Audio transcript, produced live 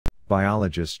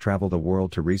Biologists travel the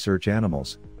world to research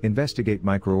animals, investigate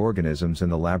microorganisms in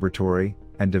the laboratory,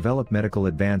 and develop medical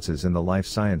advances in the life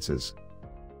sciences.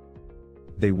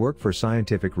 They work for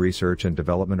scientific research and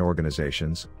development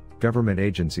organizations, government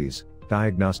agencies,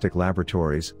 diagnostic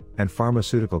laboratories, and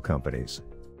pharmaceutical companies.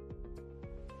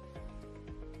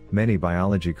 Many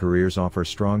biology careers offer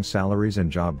strong salaries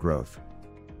and job growth.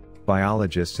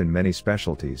 Biologists in many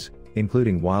specialties,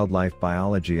 including wildlife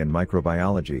biology and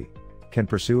microbiology, can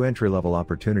pursue entry-level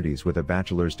opportunities with a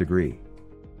bachelor's degree.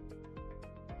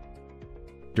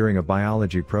 During a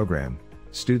biology program,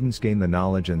 students gain the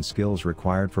knowledge and skills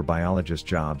required for biologist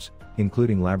jobs,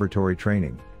 including laboratory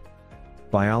training.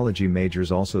 Biology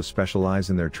majors also specialize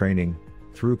in their training,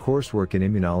 through coursework in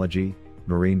immunology,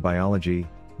 marine biology,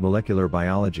 molecular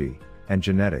biology, and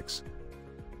genetics.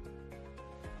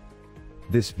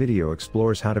 This video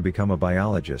explores how to become a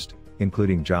biologist,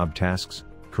 including job tasks,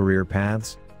 career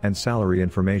paths, and salary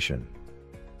information.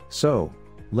 So,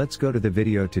 let's go to the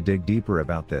video to dig deeper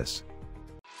about this.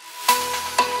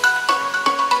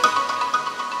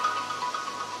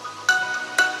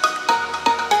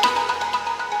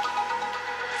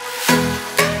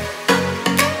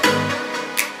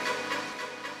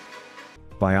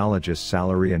 Biologists'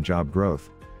 salary and job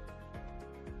growth.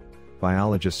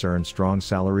 Biologists earn strong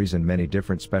salaries in many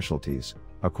different specialties,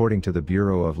 according to the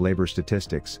Bureau of Labor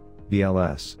Statistics,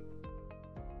 BLS.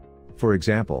 For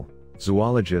example,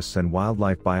 zoologists and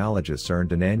wildlife biologists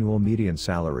earned an annual median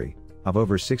salary of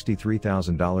over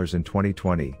 $63,000 in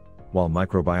 2020, while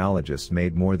microbiologists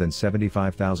made more than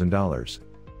 $75,000.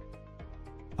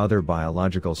 Other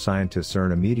biological scientists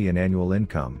earn a median annual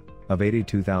income of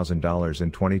 $82,000 in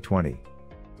 2020.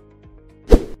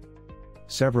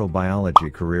 Several biology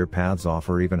career paths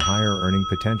offer even higher earning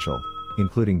potential,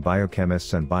 including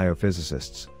biochemists and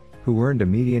biophysicists, who earned a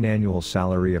median annual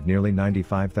salary of nearly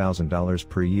 $95,000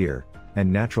 per year,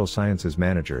 and natural sciences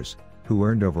managers, who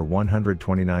earned over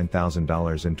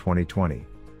 $129,000 in 2020.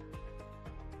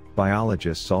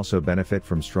 Biologists also benefit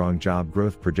from strong job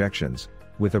growth projections,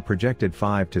 with a projected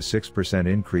 5 to 6%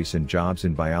 increase in jobs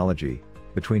in biology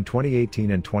between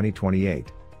 2018 and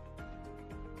 2028.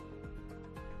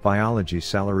 Biology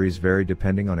salaries vary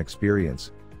depending on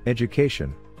experience,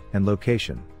 education, and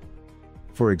location.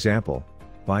 For example,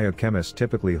 biochemists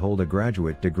typically hold a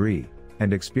graduate degree,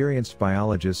 and experienced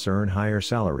biologists earn higher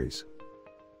salaries.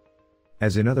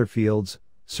 As in other fields,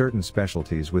 certain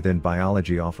specialties within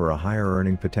biology offer a higher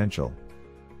earning potential.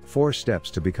 4 steps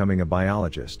to becoming a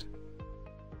biologist.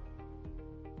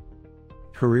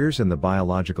 Careers in the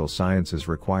biological sciences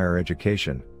require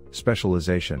education,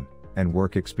 specialization, and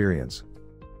work experience.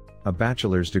 A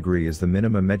bachelor's degree is the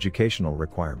minimum educational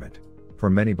requirement for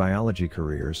many biology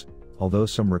careers, although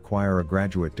some require a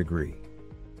graduate degree.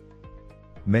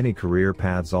 Many career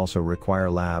paths also require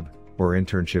lab or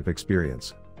internship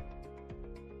experience.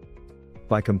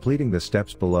 By completing the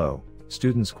steps below,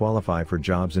 students qualify for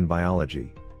jobs in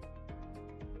biology.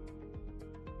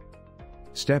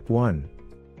 Step 1.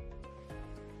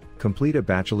 Complete a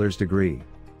bachelor's degree.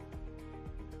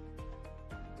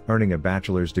 Earning a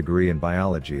bachelor's degree in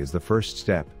biology is the first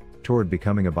step toward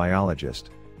becoming a biologist.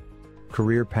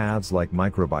 Career paths like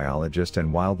microbiologist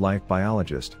and wildlife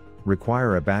biologist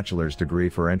require a bachelor's degree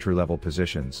for entry-level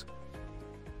positions.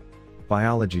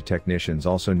 Biology technicians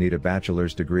also need a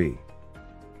bachelor's degree.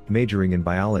 Majoring in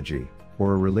biology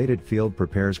or a related field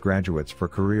prepares graduates for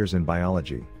careers in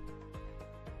biology.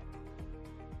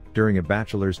 During a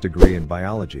bachelor's degree in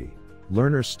biology,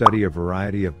 learners study a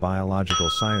variety of biological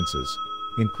sciences,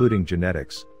 including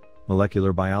genetics,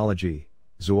 molecular biology,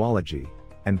 zoology,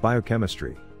 and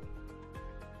biochemistry.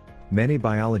 Many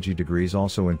biology degrees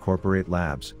also incorporate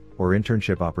labs or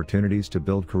internship opportunities to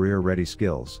build career-ready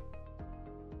skills.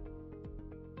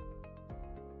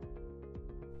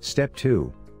 Step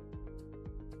 2.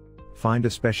 Find a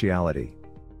specialty.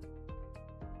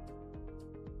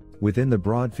 Within the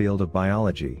broad field of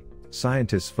biology,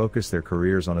 scientists focus their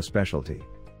careers on a specialty.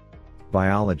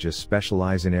 Biologists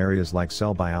specialize in areas like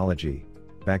cell biology,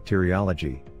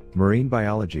 bacteriology, marine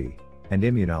biology, and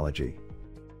immunology.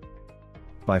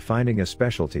 By finding a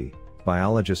specialty,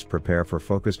 biologists prepare for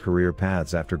focused career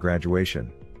paths after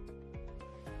graduation.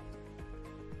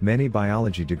 Many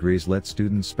biology degrees let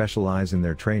students specialize in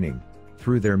their training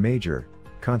through their major,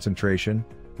 concentration,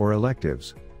 or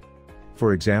electives.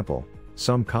 For example,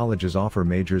 some colleges offer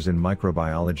majors in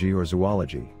microbiology or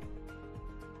zoology.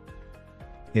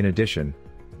 In addition,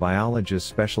 biologists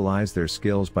specialize their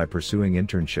skills by pursuing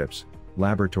internships,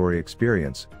 laboratory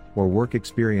experience, or work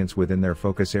experience within their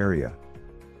focus area.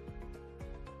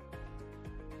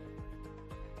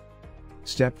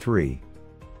 Step 3.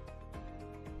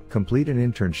 Complete an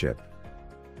internship.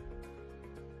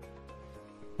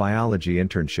 Biology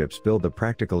internships build the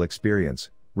practical experience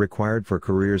required for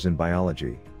careers in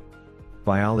biology.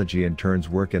 Biology interns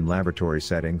work in laboratory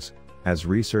settings, as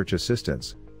research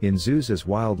assistants, in zoos as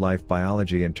wildlife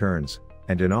biology interns,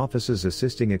 and in offices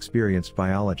assisting experienced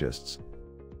biologists.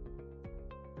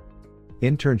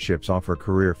 Internships offer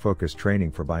career-focused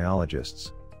training for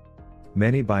biologists.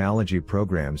 Many biology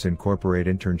programs incorporate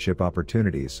internship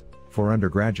opportunities for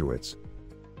undergraduates.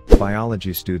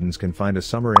 Biology students can find a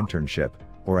summer internship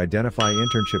or identify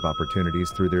internship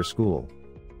opportunities through their school.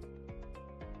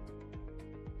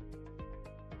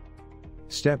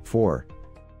 Step 4.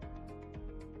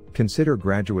 Consider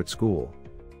graduate school.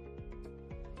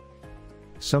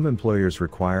 Some employers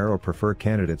require or prefer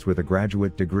candidates with a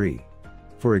graduate degree.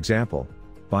 For example,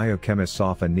 biochemists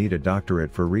often need a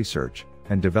doctorate for research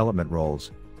and development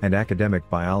roles, and academic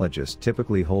biologists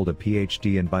typically hold a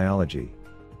PhD in biology.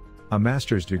 A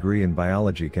master's degree in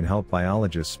biology can help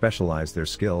biologists specialize their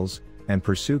skills and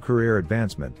pursue career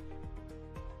advancement.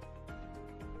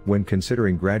 When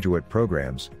considering graduate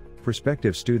programs,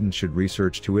 prospective students should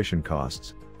research tuition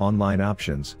costs, online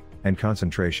options, and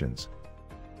concentrations.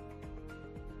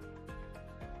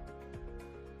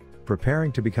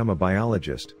 Preparing to become a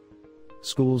biologist.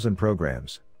 Schools and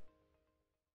programs.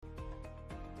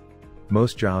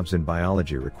 Most jobs in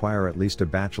biology require at least a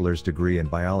bachelor's degree in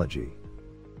biology.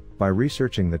 By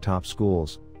researching the top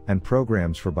schools and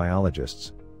programs for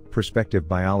biologists, prospective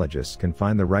biologists can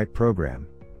find the right program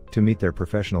to meet their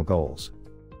professional goals.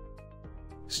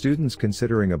 Students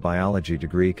considering a biology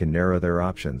degree can narrow their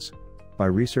options by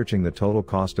researching the total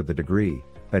cost of the degree,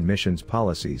 admissions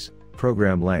policies,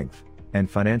 program length,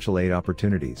 and financial aid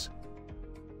opportunities.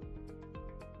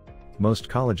 Most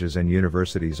colleges and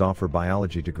universities offer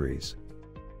biology degrees.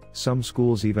 Some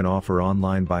schools even offer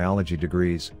online biology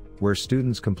degrees, where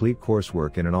students complete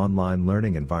coursework in an online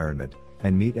learning environment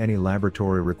and meet any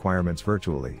laboratory requirements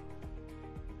virtually.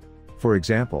 For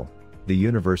example, the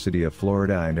University of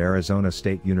Florida and Arizona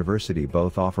State University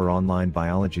both offer online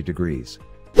biology degrees.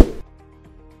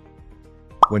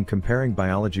 When comparing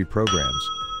biology programs,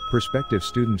 prospective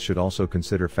students should also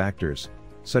consider factors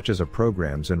such as a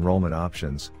program's enrollment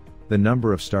options, the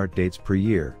number of start dates per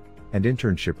year, and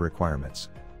internship requirements.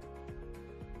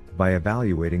 By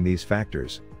evaluating these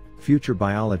factors, future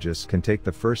biologists can take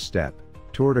the first step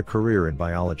toward a career in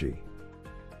biology.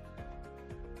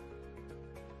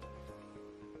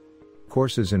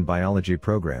 Courses in biology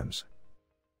programs.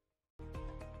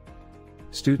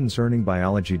 Students earning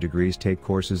biology degrees take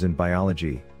courses in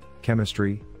biology,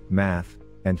 chemistry, math,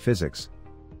 and physics.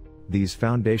 These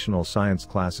foundational science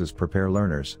classes prepare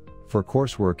learners for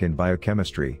coursework in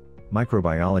biochemistry,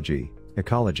 microbiology,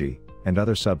 ecology, and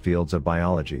other subfields of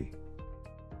biology.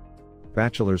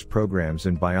 Bachelor's programs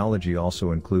in biology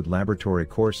also include laboratory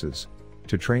courses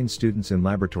to train students in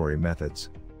laboratory methods.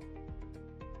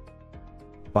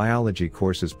 Biology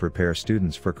courses prepare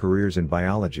students for careers in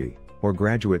biology, or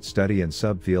graduate study in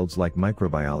subfields like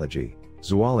microbiology,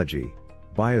 zoology,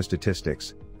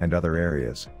 biostatistics, and other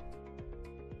areas.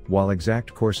 While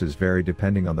exact courses vary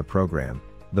depending on the program,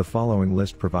 the following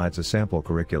list provides a sample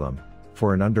curriculum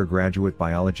for an undergraduate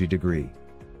biology degree.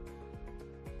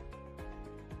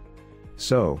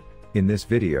 So, in this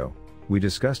video, we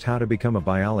discussed how to become a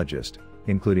biologist,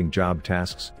 including job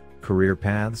tasks, career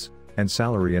paths, and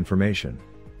salary information.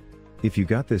 If you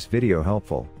got this video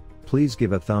helpful, please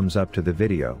give a thumbs up to the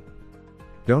video.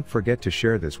 Don't forget to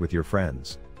share this with your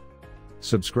friends.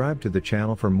 Subscribe to the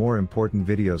channel for more important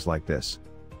videos like this.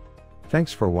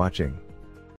 Thanks for watching.